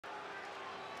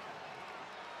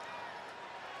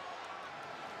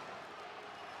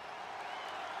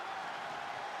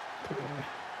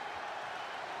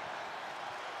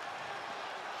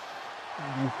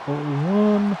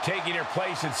41. Taking her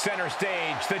place at center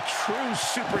stage, the true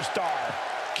superstar,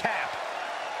 Cap.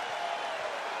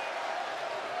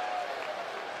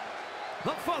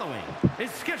 The following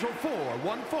is scheduled for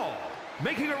one fall,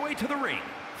 making her way to the ring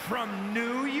from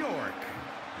New York,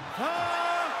 the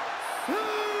Superstar!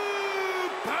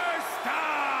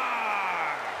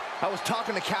 I was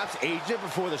talking to Cap's agent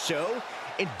before the show,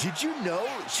 and did you know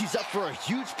she's up for a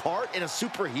huge part in a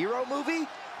superhero movie?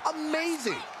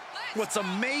 Amazing! What's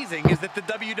amazing is that the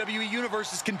WWE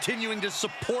Universe is continuing to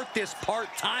support this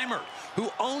part-timer who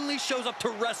only shows up to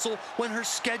wrestle when her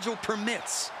schedule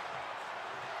permits.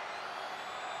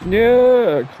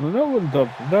 Yeah, no one's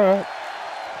up for that.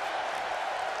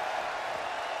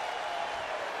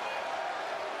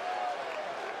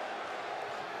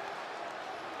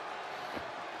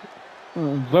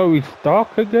 Zoe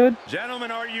Stark again?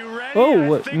 Gentlemen, are you ready? Oh,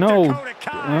 what? No. Dakota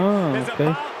Kai is Okay.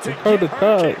 about to Dakota get her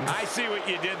Kai. kick. I see what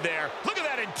you did there. Look at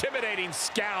that intimidating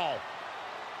scowl.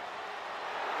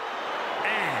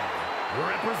 And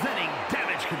representing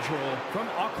Damage Control from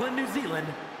Auckland, New Zealand,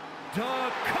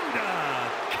 Dakota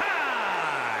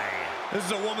Kai! This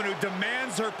is a woman who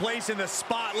demands her place in the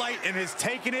spotlight and has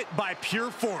taken it by pure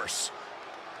force.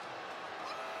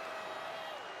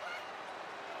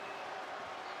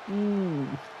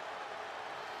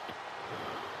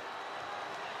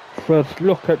 First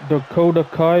look at Dakota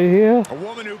Kai here. A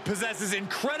woman who possesses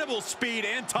incredible speed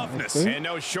and toughness. Okay. And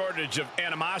no shortage of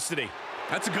animosity.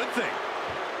 That's a good thing.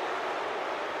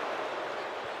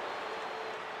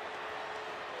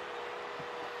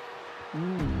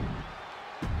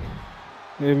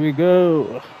 Here we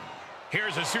go.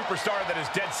 Here's a superstar that is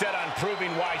dead set on proving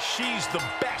why she's the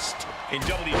best in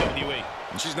WWE.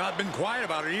 And she's not been quiet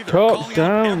about it either. Talk Calling out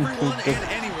down everyone to and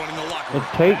anyone in the locker It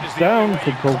room. takes down That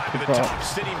is the only way you climb to the top. Dakota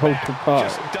Sitting Kai. back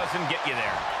just doesn't get you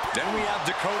there. Then we have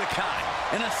Dakota Kai,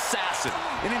 an assassin,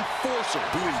 an enforcer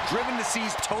who is driven to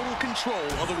seize total control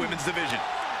of the women's division.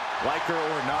 Like her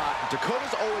or not,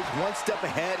 Dakota's always one step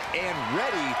ahead and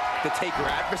ready to take her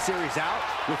adversaries out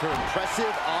with her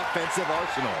impressive offensive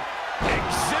arsenal.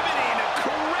 Exhibiting a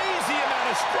crazy amount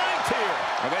of strength here.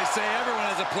 Well, they say everyone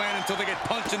has a plan until they get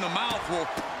punched in the mouth. Well,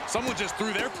 someone just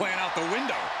threw their plan out the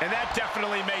window. And that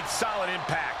definitely made solid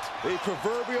impact. The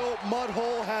proverbial mud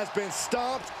hole has been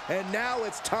stomped, and now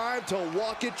it's time to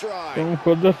walk it dry. Going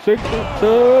for the signature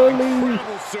early.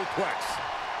 Incredible suplex.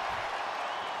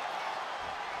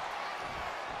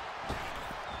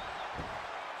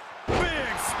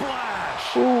 Big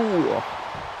splash. Ooh,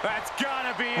 That's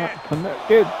gotta be it. not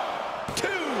connected. Two.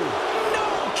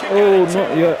 No kick Oh, out of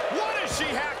not two. yet. What does she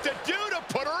have to do to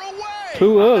put her away?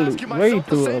 Too I'm early, asking way myself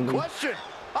the too same early. question.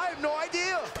 I have no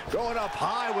idea. Going up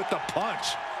high with the punch.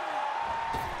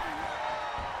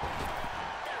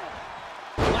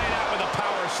 Laid out with a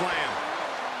power slam.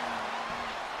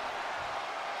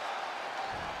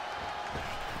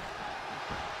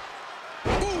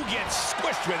 Ooh, gets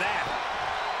squished with that.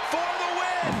 For the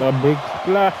win. The big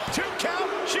splash. 2 count.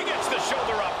 She gets the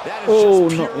shoulder up. That is Oh,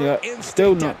 just not pure yet. instinct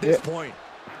Still not at this yet. point.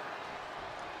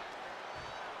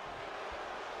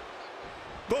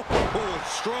 Oh,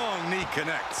 strong knee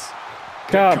connects.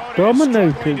 Cap Dakota is struggling to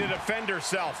dominating. defend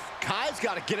herself. Kai's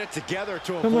got to get it together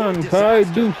to Come avoid on, Kai,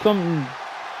 disaster. do something.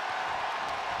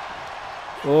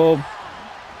 Oh,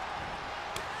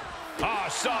 Ah,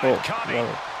 saw oh, it coming.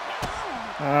 well.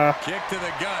 Ah, Kick to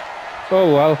the gut.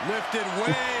 oh well. Lifted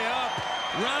way up.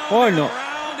 Round Why and not?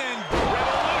 round and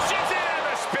Revolution's in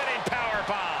the spinning power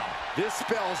bomb. This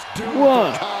spells doom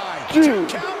One, for Kai. 2,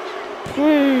 Count.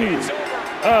 3. It's over.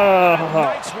 Ah,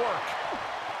 Nice work.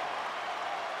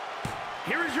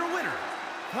 Here is your winner,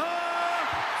 the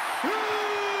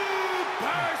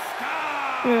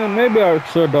Superstar! yeah, maybe I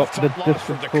should up the Tough loss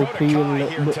for difficulty a Dakota Kai little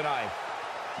here bit. tonight.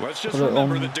 Let's just Put it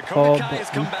remember on that Dakota Kai hard has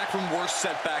come button. back from worse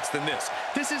setbacks than this.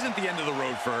 This isn't the end of the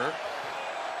road for her.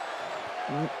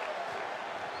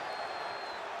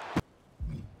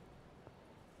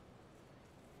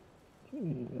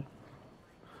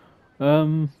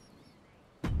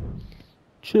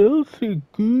 Chelsea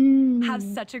good. Have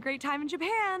such a great time in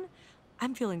Japan.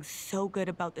 I'm feeling so good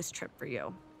about this trip for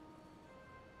you.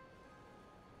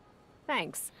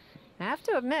 Thanks. I have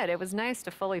to admit, it was nice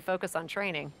to fully focus on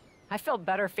training. I felt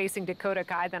better facing Dakota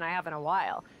Kai than I have in a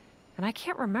while. And I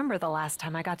can't remember the last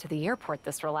time I got to the airport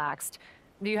this relaxed.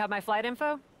 Do you have my flight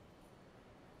info?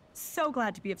 So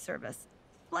glad to be of service.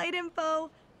 Flight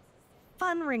info,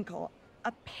 fun wrinkle.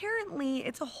 Apparently,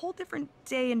 it's a whole different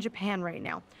day in Japan right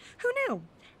now. Who knew?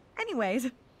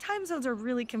 Anyways, time zones are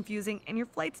really confusing and your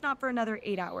flight's not for another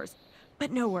 8 hours.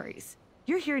 But no worries.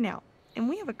 You're here now. and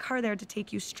we have a car there to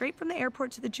take you straight from the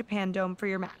airport to the Japan Dome for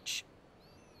your match.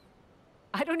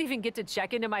 I don't even get to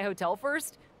check into my hotel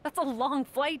first? That's a long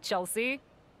flight, Chelsea.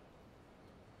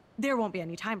 There won't be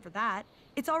any time for that.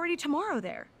 It's already tomorrow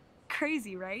there.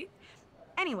 Crazy, right?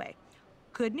 Anyway,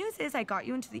 good news is I got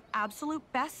you into the absolute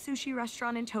best sushi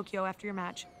restaurant in Tokyo after your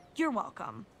match. You're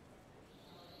welcome.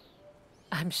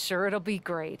 I'm sure it'll be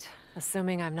great,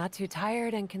 assuming I'm not too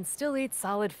tired and can still eat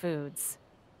solid foods.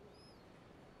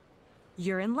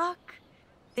 You're in luck.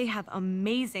 They have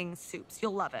amazing soups.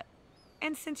 You'll love it.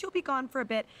 And since you'll be gone for a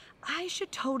bit, I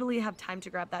should totally have time to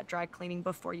grab that dry cleaning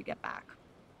before you get back.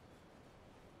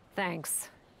 Thanks.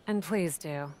 And please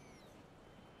do.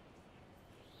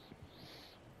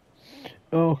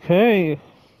 Okay.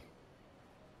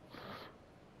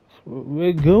 That's what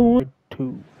we're going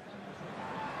to.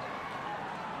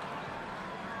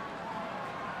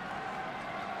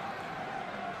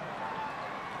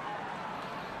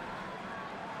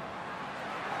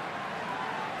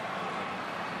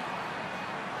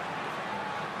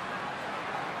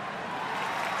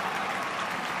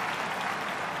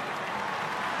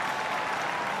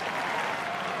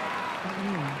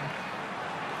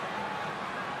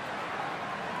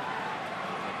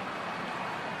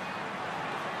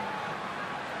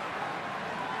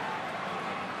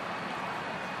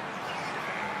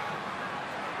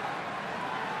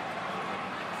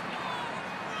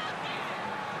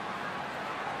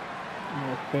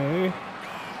 Okay.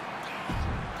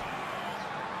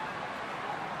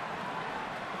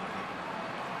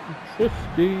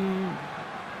 Interesting.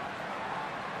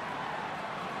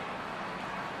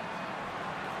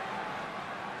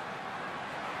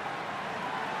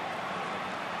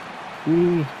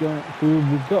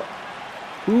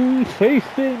 Who's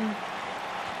facing?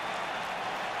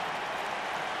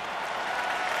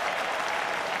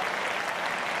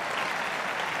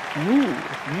 Ooh,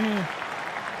 yeah.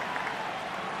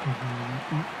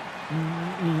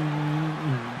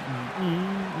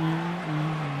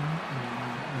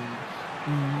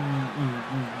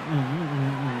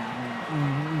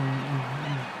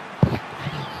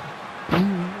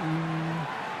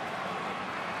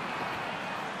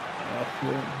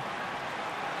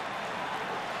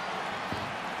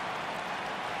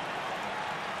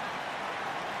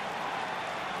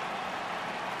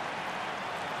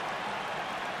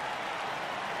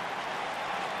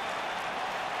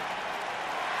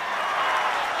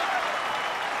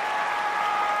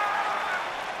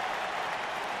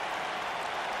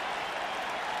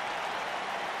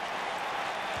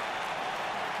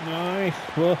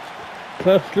 Nice.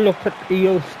 First look at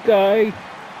Io Sky.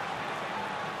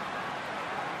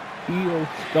 Io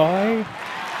Sky.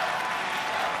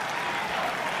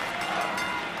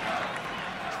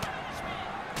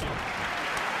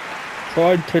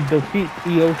 Tried to defeat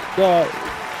Io Sky.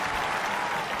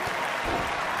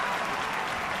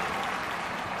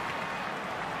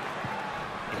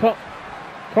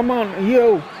 Come on,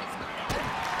 Io.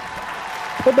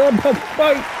 Put up a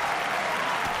fight.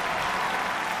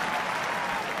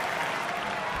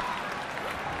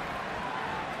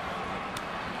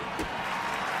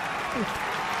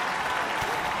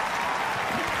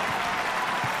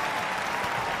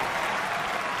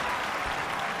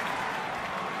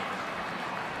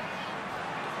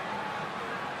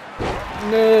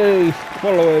 Nice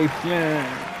follow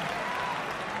slam.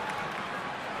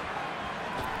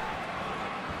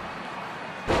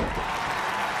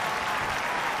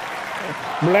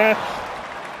 Splash.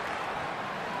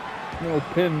 No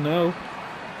pin, no.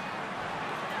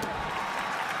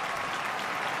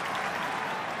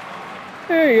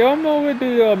 Hey, I'm over the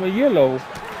yellow.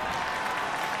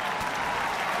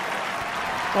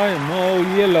 I am all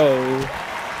yellow.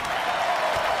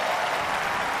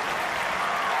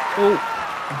 Oh.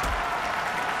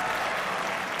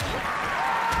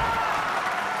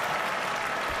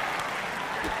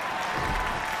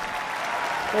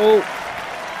 Oh.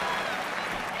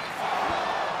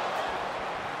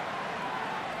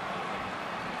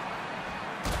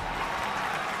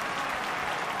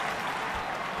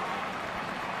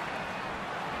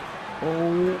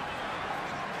 Oh.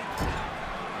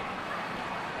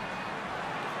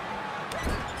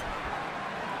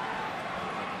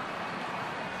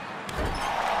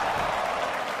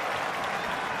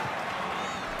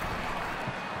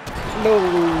 No.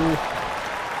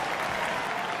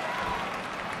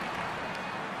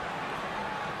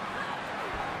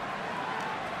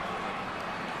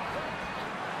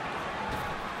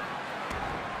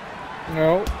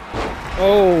 No.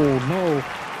 Oh, no.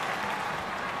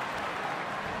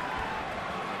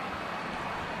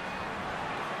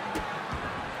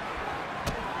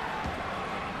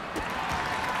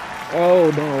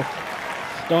 Oh, no.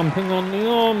 Stomping on the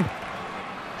arm.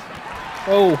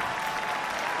 Oh.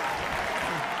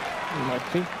 I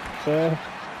think so.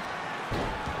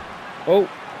 Oh.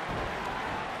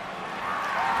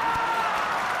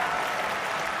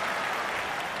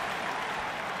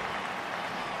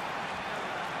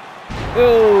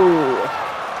 Oh.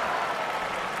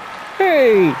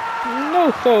 Hey,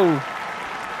 no soul.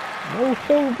 No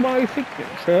soul my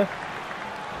signature.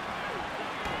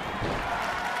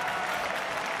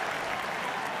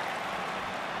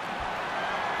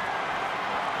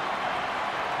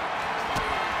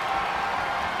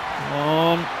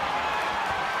 On.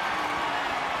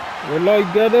 Will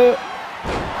I get it?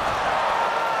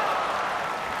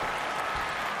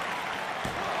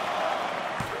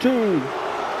 Two.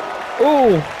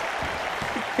 Oh,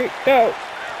 kicked out.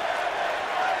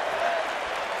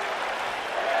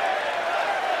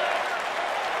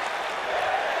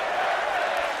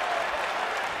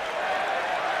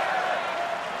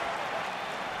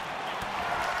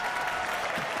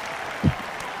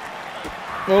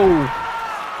 Oh.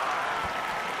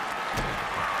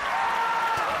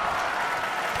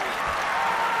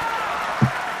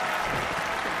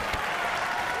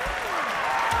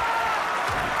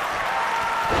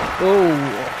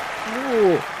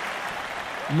 Oh,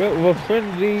 bit of a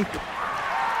frenzy.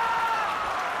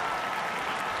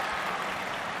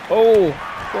 Oh,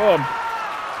 God.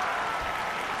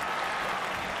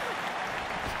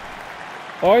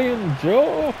 Iron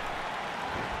Jaw.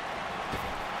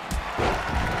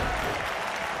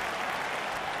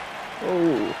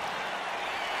 Oh.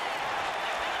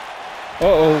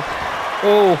 Uh-oh.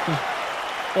 Oh.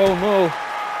 Oh, no.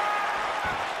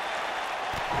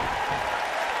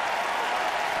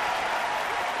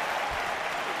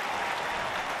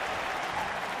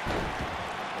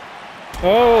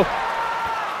 Oh!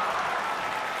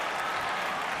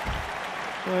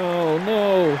 Oh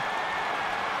no!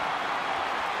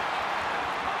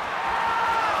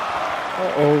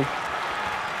 Uh-oh.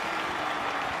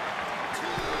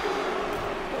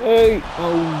 Hey!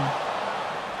 Oh!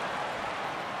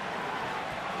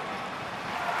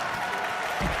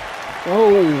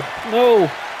 Oh! No!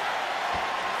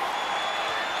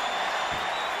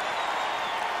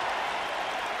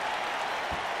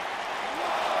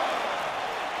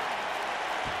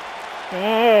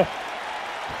 Ah!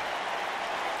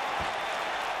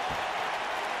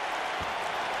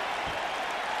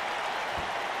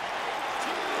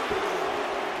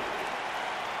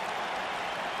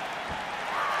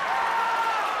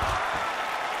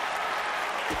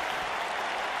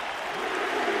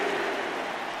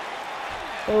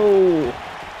 Oh!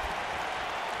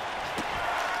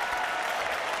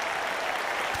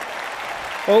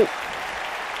 Oh!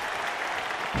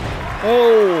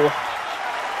 Oh!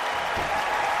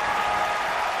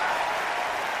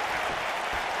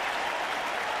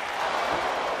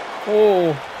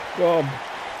 Oh, God.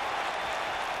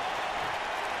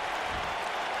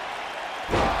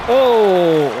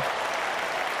 Oh!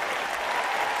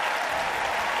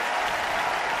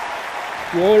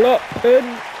 Roll up,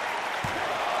 pin.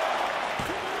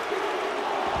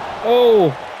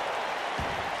 Oh!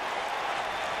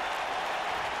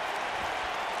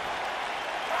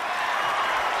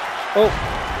 Oh!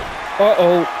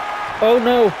 Uh-oh. Oh,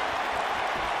 no.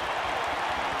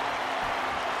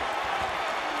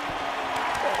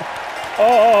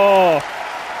 Oh!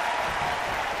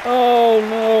 Oh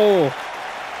no!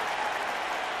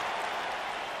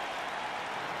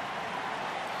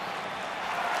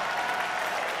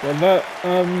 Well, that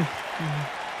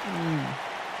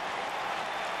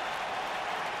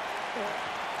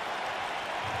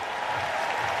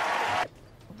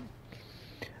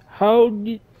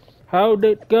how'd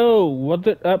it go? Was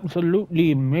it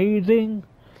absolutely amazing?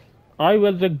 I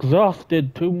was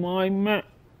exhausted to my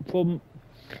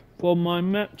for my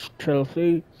match,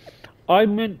 Chelsea. I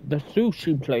meant the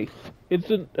sushi place.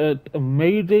 Isn't it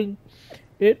amazing?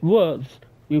 It was,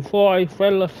 before I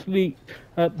fell asleep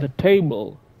at the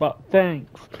table. But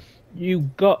thanks. You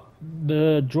got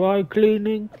the dry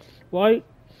cleaning, right?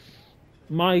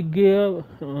 My gear...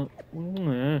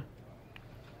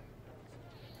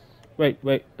 Wait.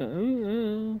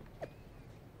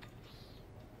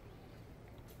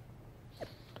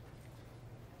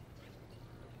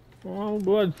 How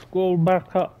do I scroll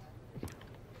back up?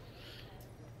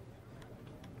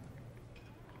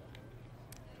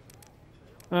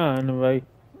 Anyway,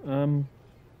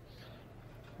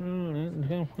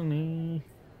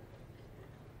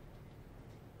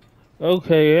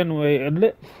 okay, anyway,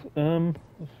 let's,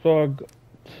 so I got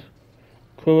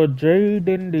Cora Jade,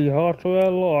 Indy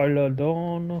Hartwell, Isla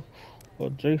Dawn, or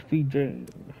JC Jane.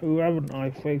 Who haven't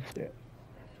I faced yet?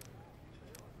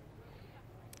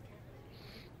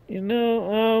 You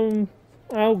know,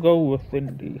 I'll go with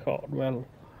Indy Hartwell.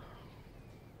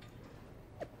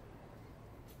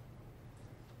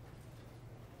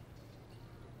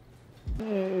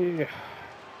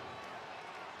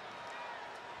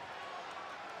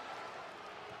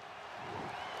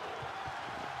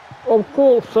 Of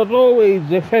course, as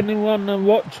always, if anyone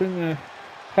watching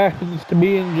happens to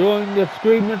be enjoying the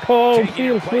stream at all,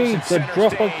 feel free to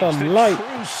drop us a like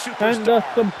and a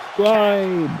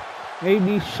subscribe.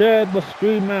 Maybe share the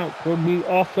stream out would be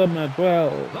awesome as well.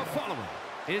 The following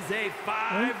is a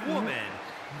 5-woman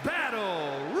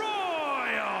battle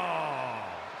royal.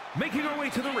 Making her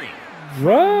way to the ring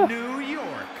from New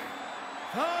York,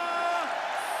 the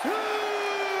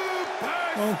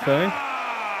Superstars. Okay.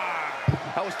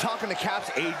 I was talking to Cap's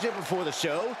agent before the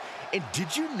show, and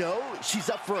did you know she's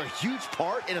up for a huge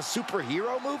part in a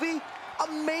superhero movie?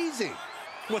 Amazing!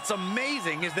 What's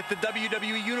amazing is that the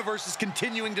WWE Universe is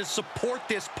continuing to support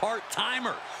this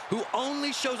part-timer who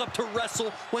only shows up to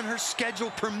wrestle when her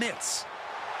schedule permits.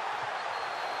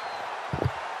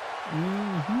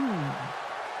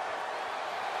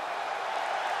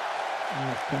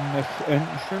 In this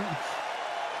entrance.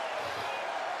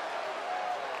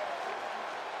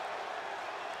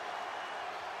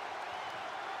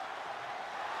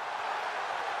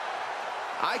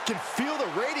 I can feel the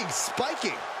ratings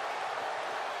spiking.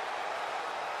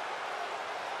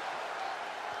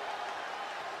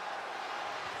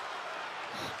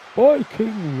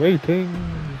 Spiking ratings.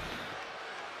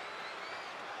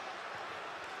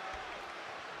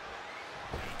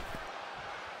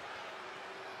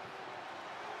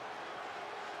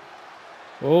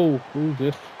 Oh, who's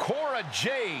this? Cora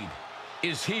Jade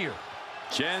is here.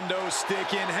 Kendo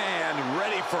stick in hand,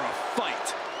 ready for a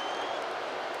fight.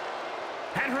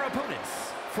 And her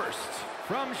opponents, first,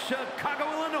 from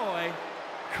Chicago, Illinois,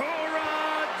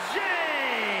 Cora Jade.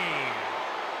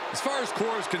 As far as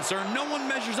Cora's concerned, no one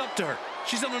measures up to her.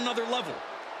 She's on another level.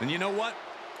 And you know what?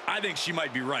 I think she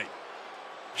might be right.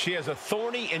 She has a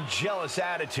thorny and jealous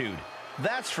attitude.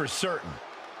 That's for certain.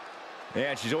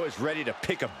 And she's always ready to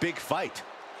pick a big fight.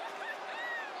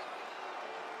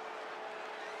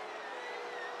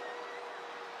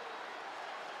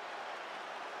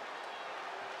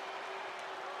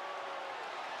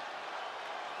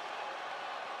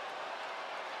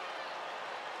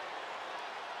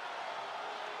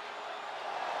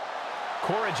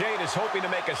 Cora Jade is hoping to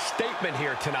make a statement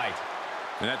here tonight.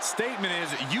 And that statement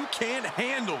is, you can't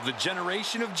handle the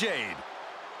generation of Jade.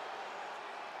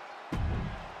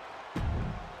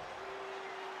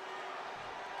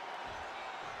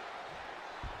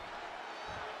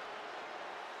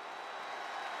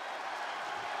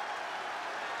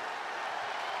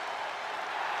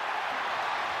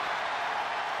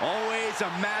 Always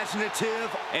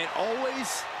imaginative and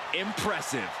always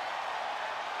impressive.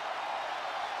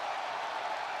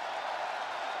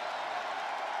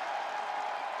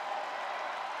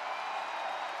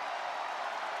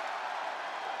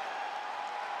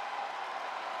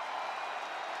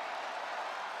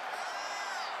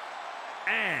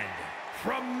 And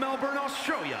from Melbourne,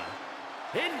 Australia,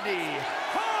 Indy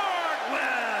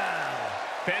Hartwell.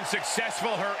 Been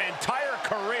successful her entire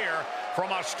career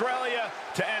from Australia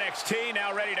to NXT,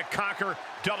 now ready to conquer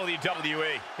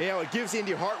WWE. You know, what gives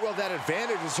Indy Hartwell that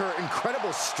advantage is her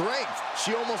incredible strength.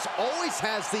 She almost always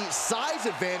has the size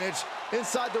advantage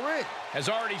inside the ring. Has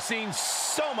already seen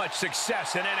so much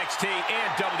success in NXT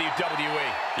and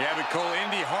WWE. Yeah, but Cole,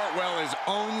 Indy Hartwell is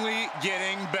only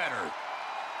getting better.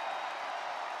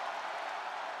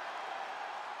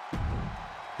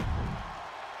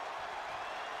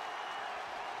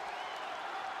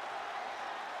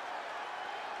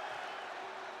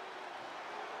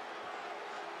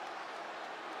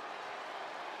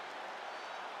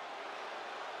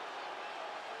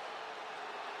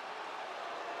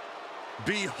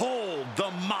 Behold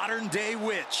the modern-day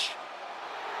witch.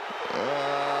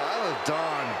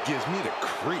 Dawn gives me the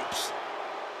creeps.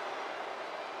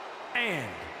 And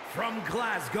from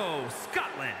Glasgow,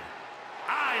 Scotland,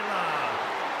 Isla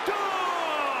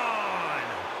Dawn.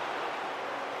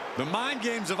 The mind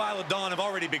games of Isla Dawn have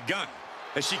already begun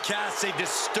as she casts a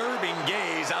disturbing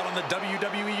gaze out on the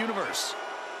WWE Universe.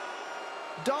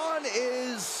 Dawn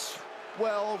is,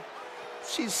 well,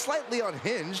 she's slightly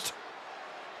unhinged.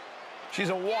 She's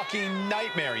a walking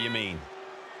nightmare, you mean?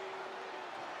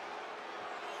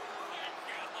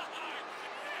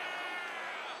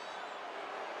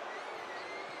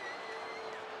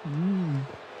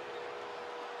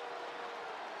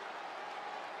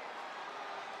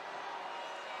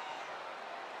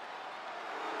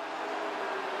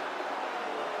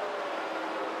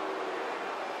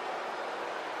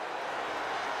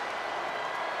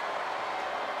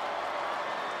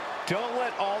 Don't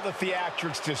let all the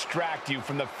theatrics distract you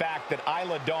from the fact that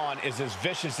Isla Dawn is as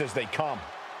vicious as they come.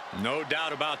 No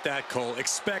doubt about that, Cole.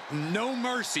 Expect no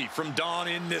mercy from Dawn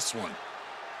in this one.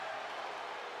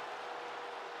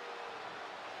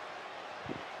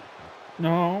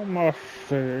 No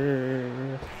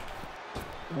mercy.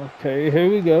 Okay, here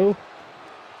we go.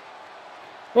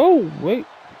 Oh, wait.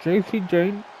 JC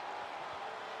Jane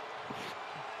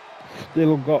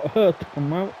still got her to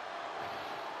come out.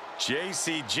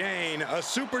 JC Jane, a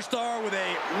superstar with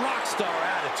a rock star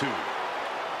attitude.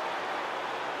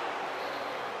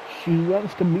 She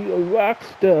wants to be a rock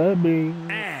star,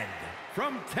 man. And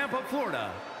from Tampa,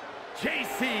 Florida,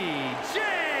 JC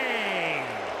Jane.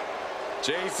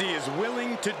 JC is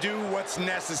willing to do what's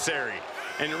necessary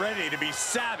and ready to be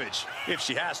savage if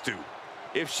she has to.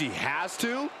 If she has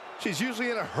to, she's usually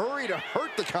in a hurry to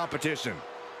hurt the competition.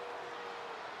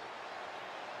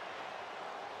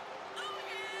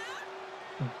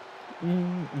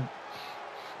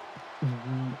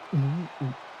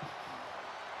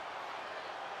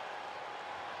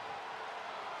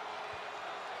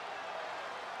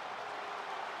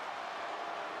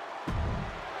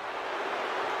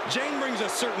 Jane brings a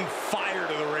certain fire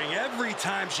to the ring every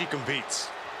time she competes.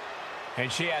 And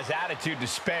she has attitude to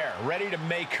spare, ready to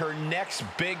make her next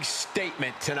big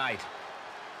statement tonight.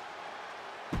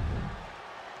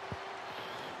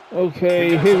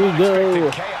 Okay, here we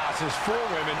go. Chaos as 4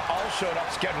 women all showed up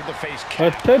scheduled to face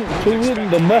Cat. Attempt to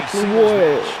win the Battle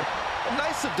Royal.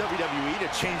 Nice of WWE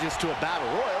to change this to a Battle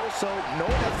Royal so no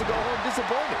one has to go home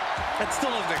disappointed. That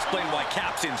still doesn't explain why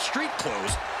Cap's in street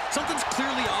clothes. Something's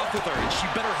clearly off with her, and she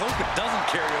better hope it doesn't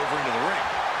carry over into the ring.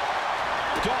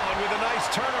 Dawn with a nice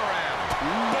turnaround.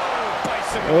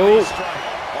 Bicycle strike.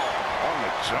 On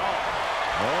the jaw.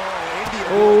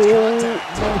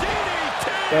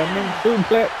 Diamond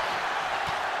suplex.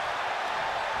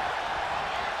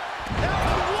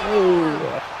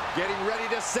 Oh. Getting ready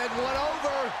to send one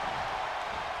over.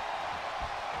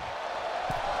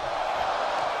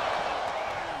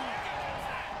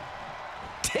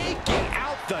 Taking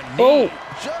out the knee. Oh.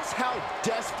 Just how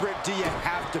desperate do you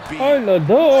have to be? Isla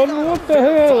Dawn, what the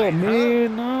hell,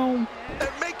 man?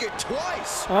 And make it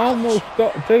twice. I almost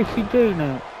got JCJ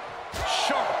now.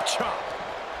 Sharp chop.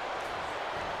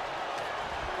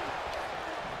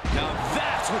 Now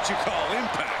that's what you call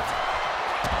impact.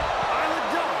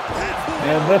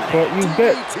 Yeah, that's what you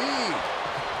get.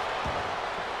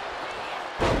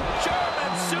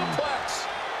 German suplex.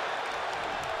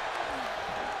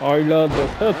 Isla the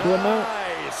first one out.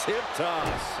 Nice hip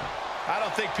toss. I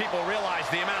don't think people realize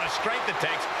the amount of strength it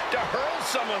takes to hurl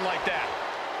someone like that.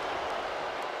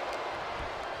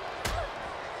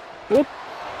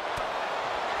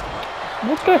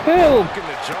 What the hell? Look in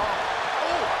the jaw.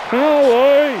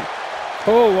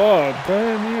 Oh,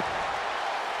 damn it.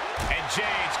 And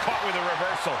Jane's caught with a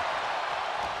reversal.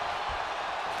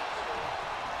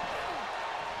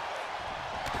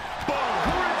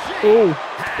 Oh.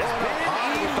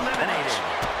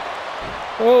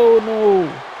 Oh no.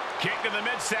 Kick to the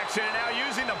midsection and now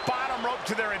using the bottom rope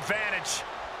to their advantage.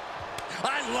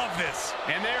 I love this.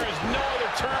 And there is no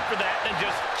other term for that than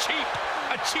just cheap.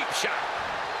 A cheap shot.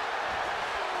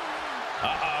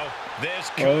 Uh-oh. This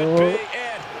could be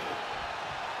it.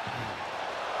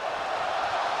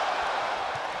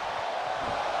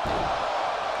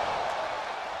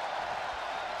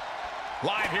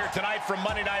 Live here tonight from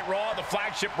Monday Night Raw, the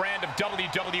flagship brand of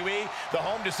WWE, the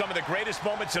home to some of the greatest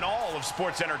moments in all of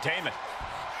sports entertainment.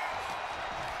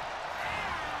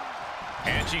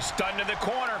 And she's stunned in the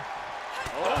corner.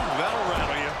 Oh, that'll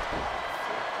rattle you.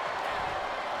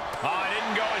 Oh, it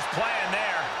didn't go as planned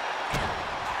there.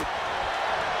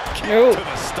 Kick to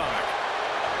the stomach.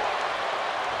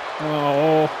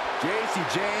 Oh. JC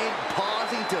Jane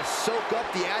pausing to soak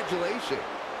up the adulation.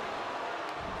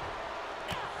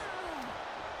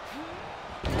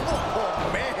 Oh,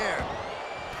 man.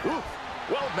 Ooh,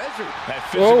 well measured. That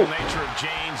physical nature of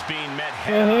Jane's being met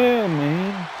head on. Yeah,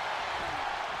 man.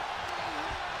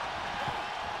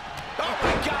 Oh,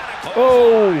 my God.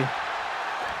 Oh.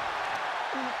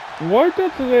 Why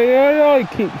does the AI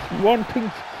keep wanting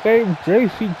to save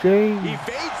JC Jane?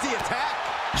 Evades the attack.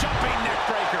 Jumping neck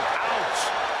breaker. Ouch.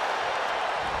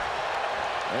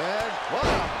 And what a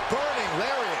burning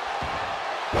lariat.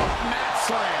 Mat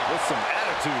slam With some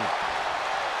attitude.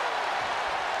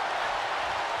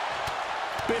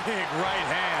 Big right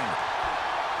hand.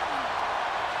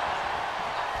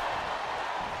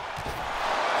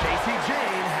 JC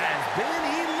Jane has been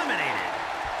eliminated.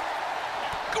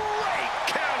 Great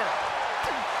counter.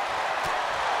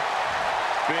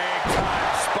 Big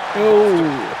time spot. Oh.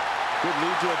 Could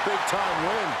lead to a big time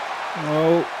win.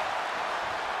 Oh.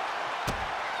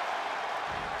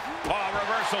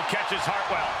 reversal catches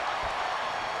Hartwell.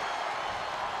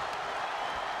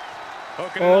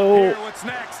 Hooking it up here. What's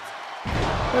next?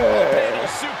 Fatal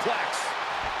suplex.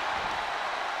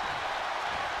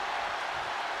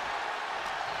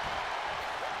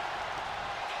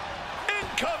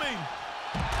 Incoming.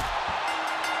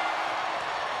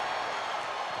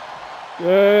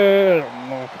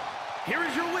 Here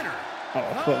is your winner.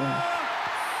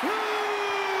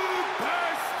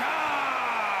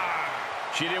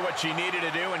 She did what she needed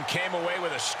to do and came away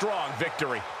with a strong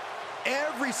victory.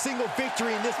 Every single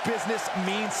victory in this business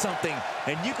means something,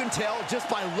 and you can tell just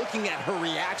by looking at her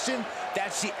reaction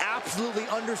that she absolutely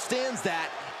understands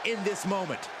that in this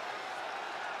moment.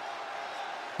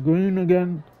 Green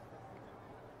again.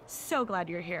 So glad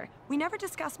you're here. We never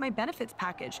discussed my benefits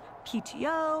package.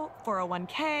 PTO,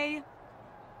 401k.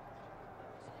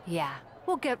 Yeah,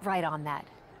 we'll get right on that.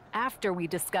 After we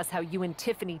discuss how you and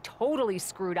Tiffany totally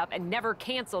screwed up and never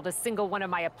canceled a single one of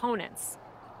my opponents.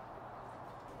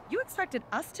 You expected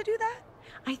us to do that?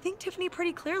 I think Tiffany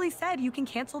pretty clearly said you can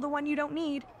cancel the one you don't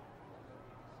need.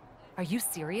 Are you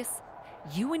serious?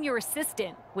 You and your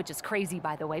assistant, which is crazy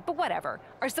by the way, but whatever,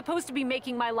 are supposed to be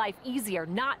making my life easier,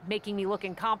 not making me look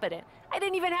incompetent. I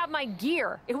didn't even have my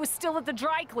gear. It was still at the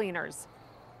dry cleaners.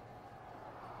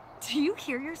 Do you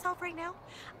hear yourself right now?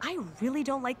 I really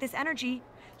don't like this energy.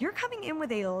 You're coming in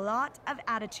with a lot of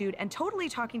attitude and totally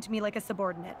talking to me like a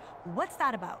subordinate. What's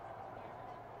that about?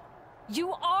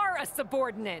 You are a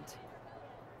subordinate.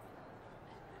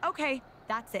 Okay,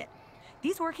 that's it.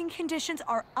 These working conditions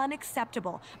are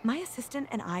unacceptable. My assistant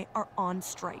and I are on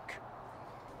strike.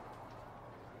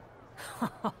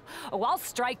 Oh, I'll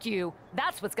strike you.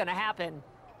 That's what's gonna happen.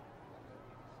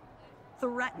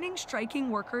 Threatening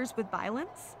striking workers with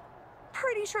violence?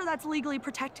 Pretty sure that's legally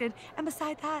protected, and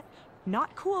beside that,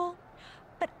 not cool.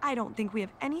 But I don't think we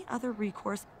have any other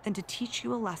recourse than to teach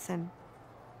you a lesson.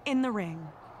 In the ring.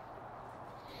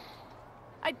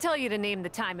 I'd tell you to name the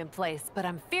time and place, but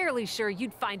I'm fairly sure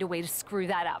you'd find a way to screw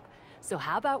that up. So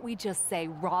how about we just say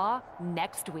Raw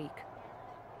next week?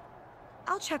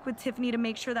 I'll check with Tiffany to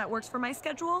make sure that works for my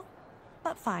schedule,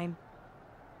 but fine.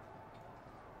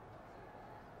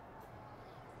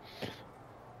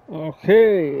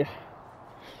 Okay.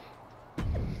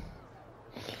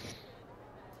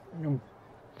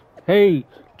 Hey,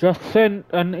 just sent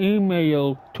an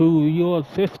email to your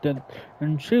assistant,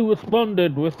 and she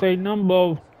responded with a number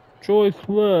of choice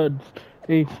words,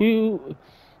 a few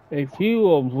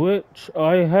of which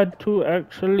I had to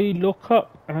actually look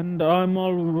up, and I'm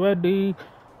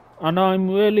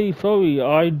really sorry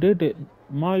I did it.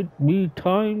 Might be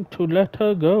time to let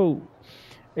her go.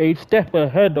 A step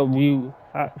ahead of you,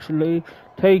 actually,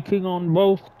 taking on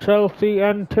both Chelsea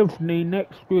and Tiffany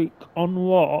next week on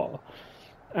Raw.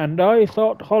 And I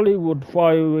thought Hollywood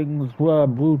firings were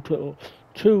brutal.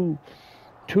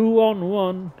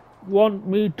 2-on-1. Want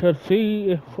me to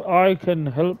see if I can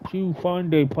help you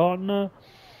find a partner?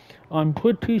 I'm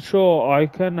pretty sure I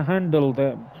can handle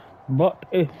them. But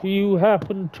if you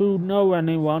happen to know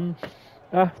anyone,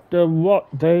 after what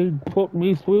they put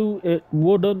me through, it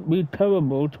wouldn't be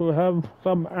terrible to have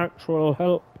some actual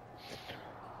help.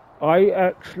 I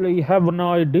actually have an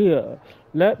idea.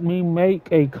 Let me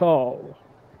make a call.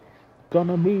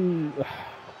 Gonna be,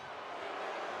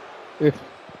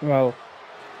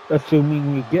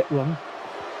 assuming we get one.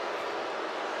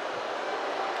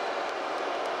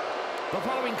 The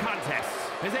following contest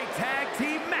is a tag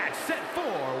team match set for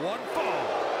one fall.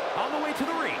 On the way to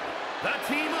the ring, the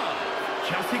team of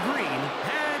Chelsea Green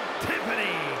and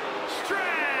Tiffany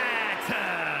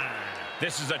Stratton.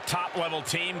 This is a top-level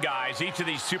team, guys. Each of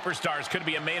these superstars could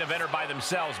be a main eventer by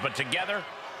themselves, but together,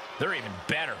 they're even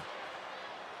better.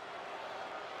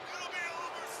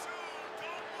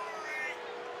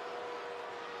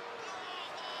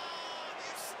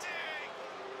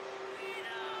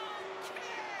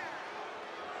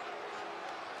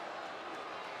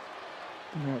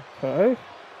 Okay.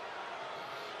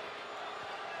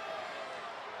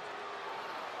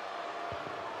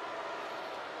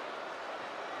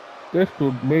 This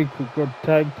would make a good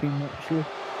tag team, actually.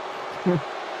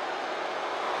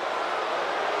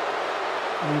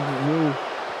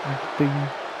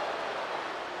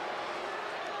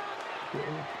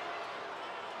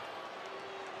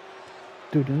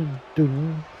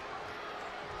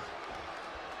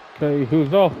 Okay,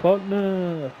 who's our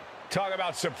partner? Talk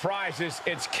about surprises,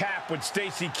 it's Cap with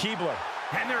Stacy Keibler.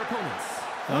 And their opponents.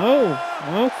 Oh,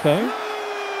 okay.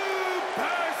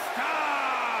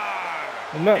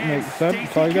 Well, that makes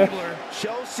sense, I guess.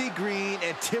 Chelsea Green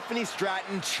and Tiffany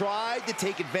Stratton tried to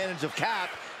take advantage of Cap,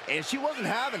 and she wasn't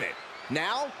having it.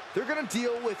 Now, they're going to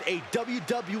deal with a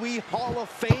WWE Hall of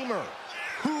Famer.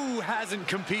 Who hasn't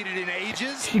competed in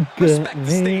ages? She got Respect me.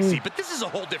 Stacy, but this is a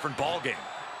whole different ballgame.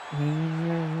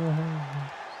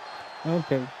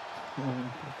 Okay.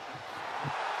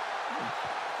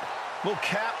 Will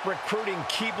cap recruiting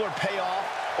Keebler pay off,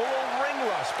 or will ring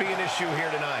rust be an issue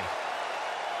here tonight?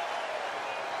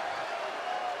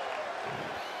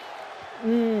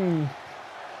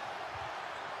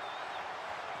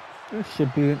 This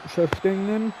should be interesting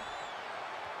then.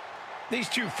 These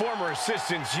two former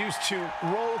assistants used to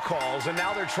roll calls, and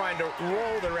now they're trying to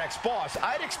roll their ex-boss.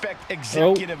 I'd expect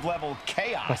executive-level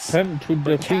chaos. Attempt to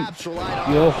defeat Caps relied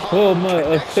on your Hall former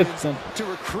connections assistant. to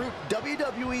recruit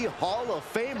WWE Hall of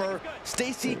Famer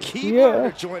Stacy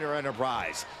Keebler to join her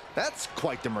enterprise. That's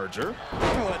quite the merger.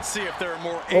 Let's see if there are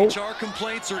more HR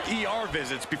complaints or ER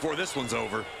visits before this one's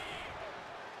over.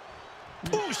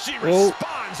 Ooh, she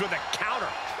responds with a counter.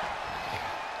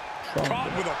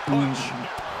 Caught with a punch.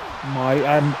 My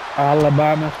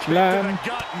Alabama slam. Ooh,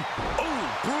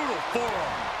 brutal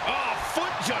forearm. Oh,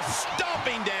 foot just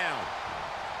stomping down.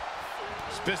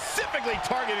 Specifically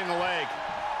targeting the leg.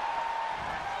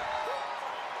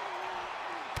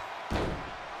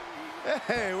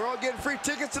 Hey, we're all getting free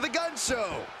tickets to the gun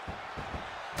show.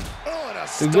 Oh, and a The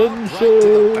stomp gun right to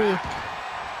show. the back.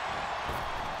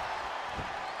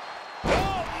 Oh,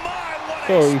 my, what a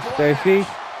Sorry, splash. Stacy.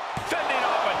 Fending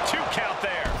off a 2 count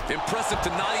there. Impressive to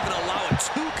not even allow a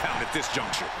 2 count at this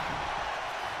juncture.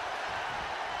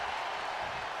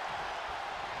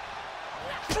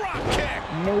 Drop kick.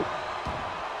 Nope.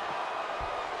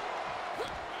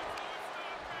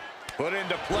 Put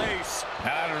into place.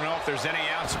 I don't know if there's any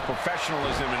ounce of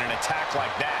professionalism in an attack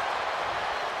like that.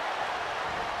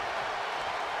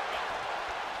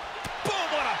 Boom,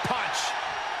 what a punch.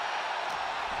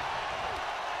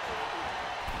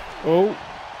 Oh.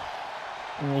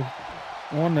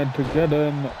 Wanted to get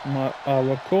in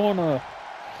our corner.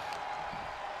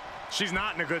 She's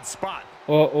not in a good spot.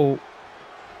 Uh-oh.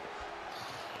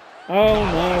 Oh,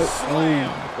 no. Slam.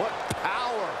 What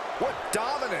power, what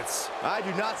dominance. I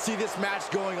do not see this match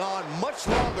going on much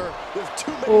longer with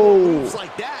too many more moves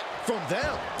like that from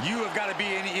them. You have got to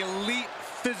be in elite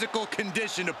physical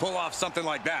condition to pull off something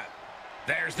like that.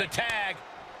 There's the tag.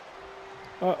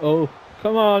 Uh-oh.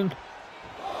 Come on.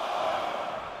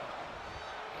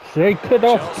 Shake it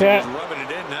off, Chelsea's cat. rubbing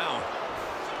it in now.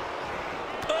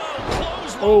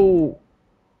 Oh.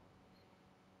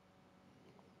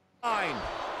 Fine.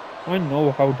 I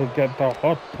know how to get the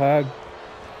hot tag.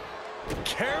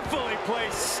 Carefully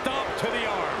placed stomp to the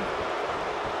arm.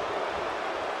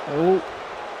 Oh.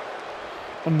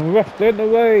 And the ref in the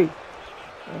way.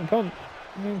 Come.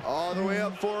 All the way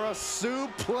up for a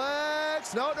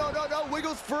suplex. No, no, no, no.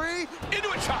 Wiggles free. Into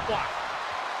a chop block.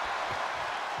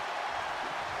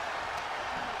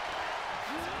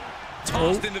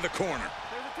 Tossed into the corner.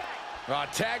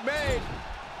 Tag made.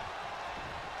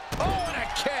 Oh, and a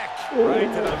kick. Right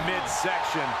to the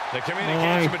midsection. The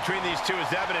communication between these two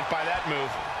is evident by that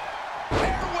move.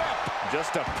 Air whip.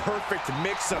 Just a perfect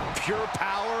mix of pure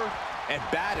power and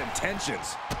bad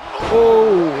intentions.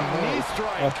 Oh. Knee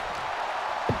strike.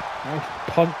 Nice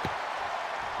pump.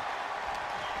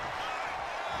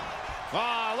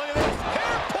 Ah, look at this.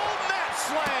 Hair pull mat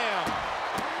slam.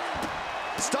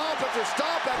 Stomp after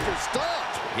stomp after stomp.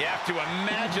 You have to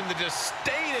imagine the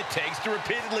disdain it takes to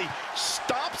repeatedly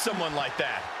stop someone like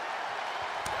that.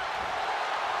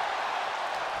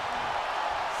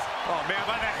 Oh, man,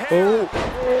 by the hair. Oh. Ooh,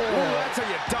 that's how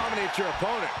you dominate your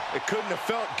opponent. It couldn't have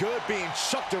felt good being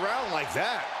chucked around like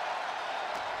that.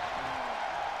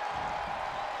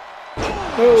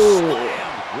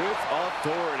 Slam with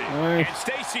authority. Nice. And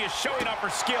Stacy is showing off her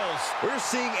skills. We're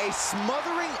seeing a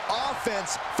smothering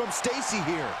offense from Stacy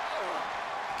here.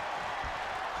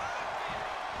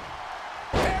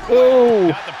 Oh.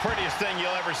 Not the prettiest thing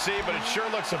you'll ever see, but it sure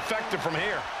looks effective from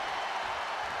here.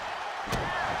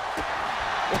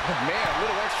 Man, a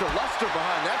little extra luster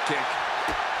behind that kick.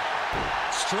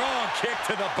 Strong kick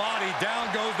to the body. Down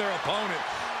goes their opponent.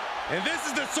 And this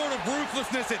is the sort of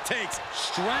ruthlessness it takes,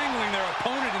 strangling their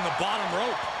opponent in the bottom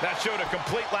rope. That showed a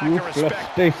complete lack of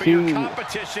respect for your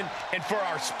competition and for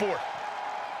our sport.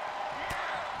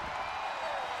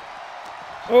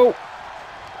 Oh.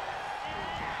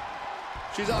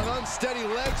 She's on unsteady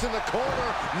legs in the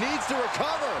corner, needs to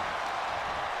recover.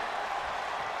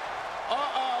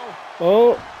 Uh-oh.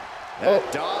 Oh.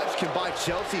 That dodge can buy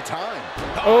Chelsea time.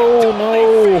 Oh,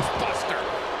 no. Buster.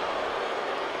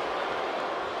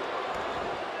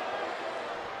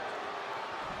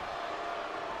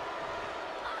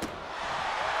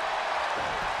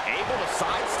 Able to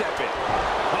sidestep it.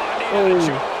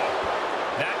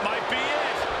 That might be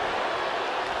it.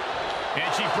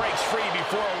 And she breaks free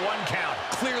before a 1 count.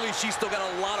 Clearly, she's still got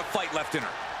a lot of fight left in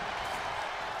her.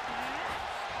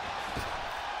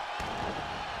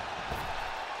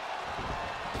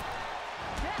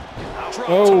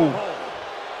 Oh.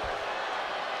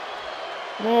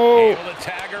 No. Able to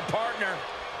tag her partner.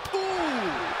 Ooh.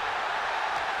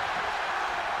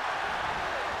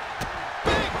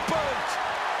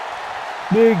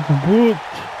 Big boot.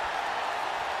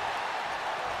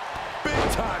 Big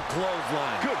time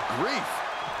clothesline. Good grief.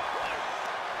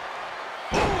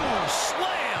 Ooh,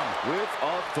 slam. With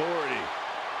authority.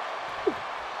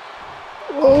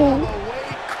 Oh. The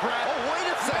weight crack. Oh, wait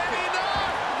a second.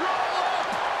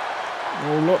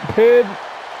 Roll up pin.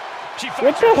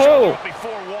 What the hell?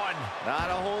 Before one. Not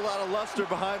a whole lot of luster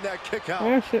behind that kick out.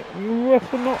 Yes, you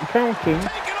ref are not counting.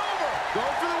 Take it over. Go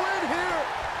for the win here.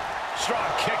 Strong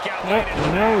kick out.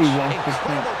 Now he wants to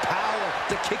Incredible power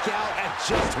to kick out at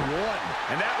just one.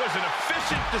 And that was an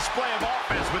efficient display of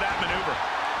offense with that maneuver.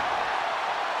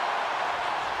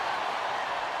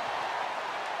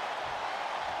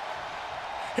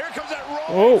 Here comes that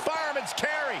rolling fireman's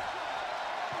carry.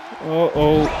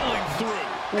 Uh-oh. Rolling through.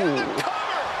 And the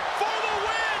cover for the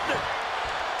win.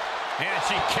 And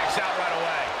she kicks out right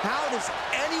away. How does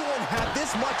anyone have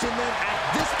this much in them at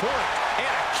this point? And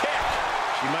a kick.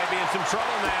 She might be in some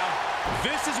trouble now.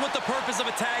 This is what the purpose of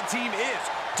a tag team is.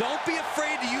 Don't be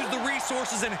afraid to use the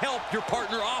resources and help your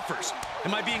partner offers.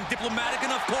 Am I being diplomatic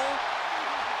enough, Cole?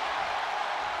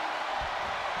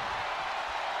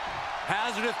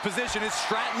 Hazardous position as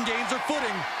Stratton gains her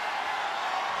footing.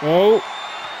 Oh.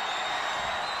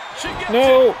 She gets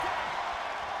No. it.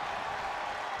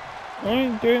 I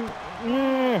didn't.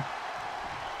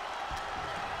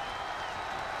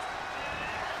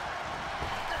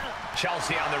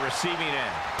 Chelsea on the receiving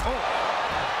end. Oh.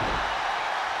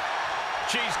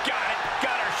 She's got it.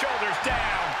 Got her shoulders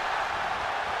down.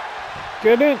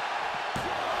 Get in.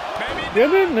 Maybe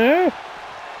Get in there.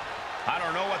 I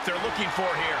don't know what they're looking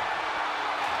for here.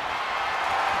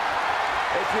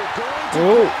 If you're going to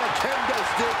Oh. grab a kendo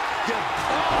stick, you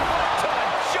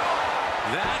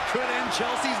That could end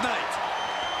Chelsea's night.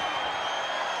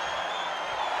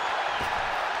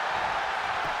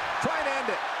 try and end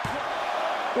it.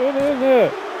 Get in there.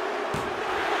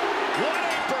 What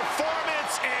a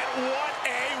performance and what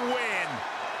a win.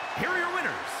 Here are your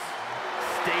winners,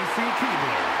 Stacy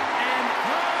Keibler and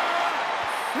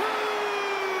the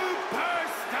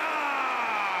Superstar.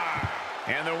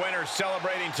 And the winners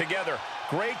celebrating together.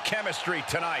 Great chemistry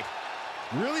tonight.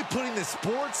 Really putting the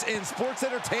sports in sports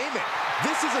entertainment.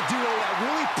 This is a duo that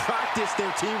really practiced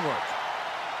their teamwork.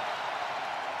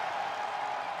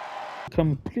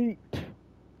 Complete.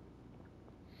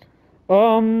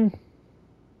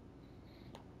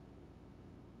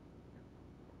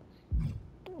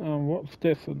 What's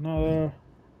this? Another.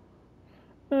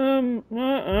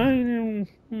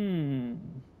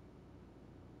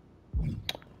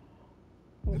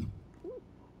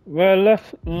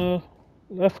 Well,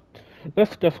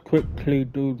 let's just quickly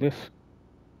do this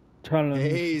challenge.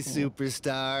 Hey,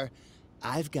 superstar.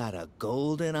 I've got a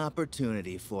golden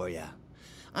opportunity for you.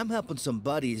 I'm helping some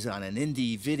buddies on an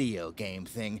indie video game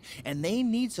thing, and they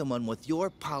need someone with your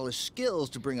polished skills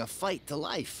to bring a fight to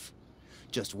life.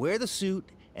 Just wear the suit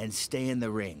and stay in the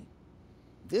ring.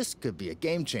 This could be a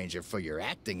game changer for your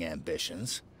acting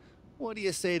ambitions. What do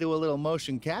you say to a little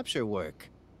motion capture work?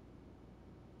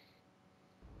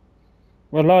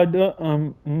 Well, I don't.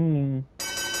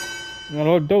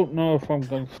 Well, I don't know if I'm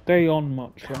going to stay on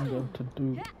much. I'm going to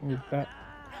do with that.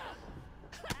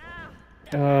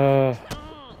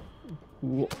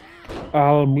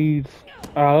 Albie?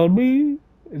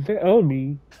 Is it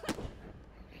Albie?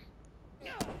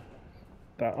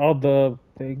 That other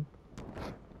thing.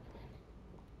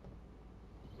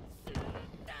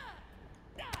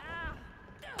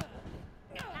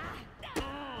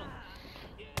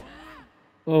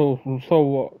 Oh, so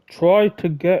what? Try to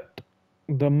get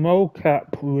the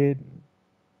mocap win.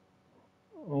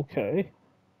 Okay.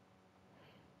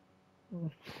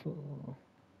 So,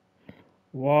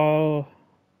 while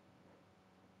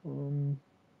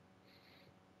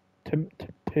attempt to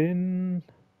pin.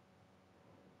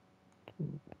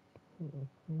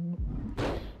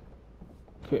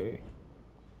 Okay.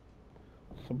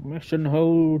 Submission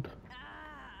hold.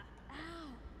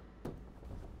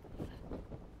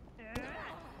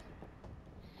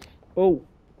 Oh.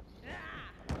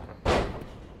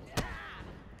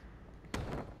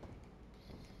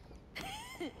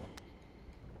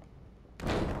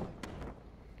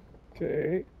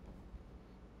 Okay.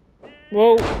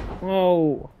 Whoa.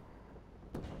 Whoa.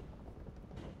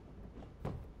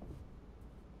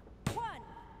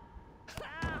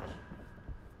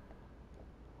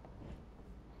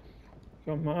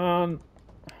 Come on.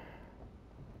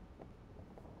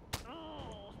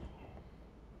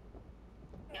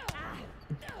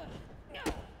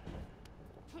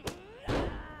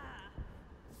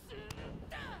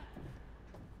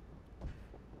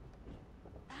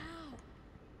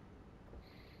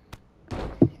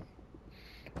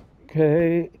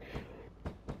 Okay.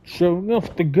 Showing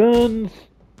off the guns.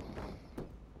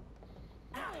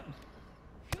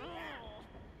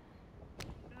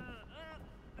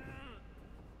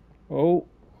 Oh.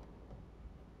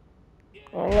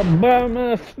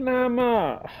 Alabama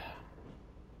Slammer.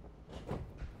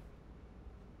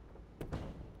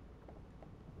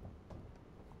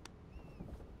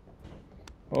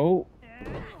 Oh.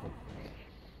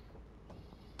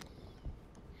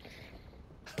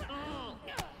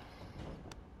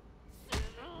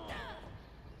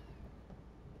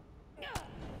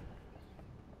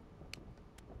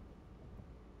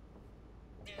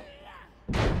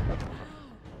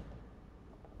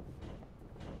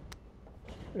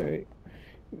 Okay.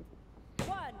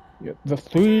 Yep, the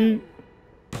 3.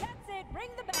 That's it. Ring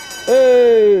the bell.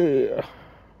 Hey.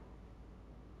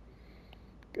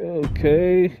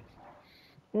 Okay.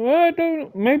 Well, I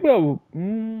don't. Maybe I'll.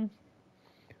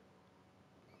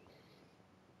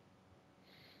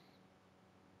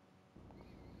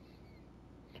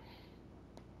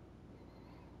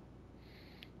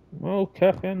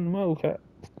 Mocap and mocap.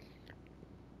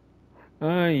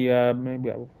 Yeah,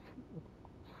 maybe I will.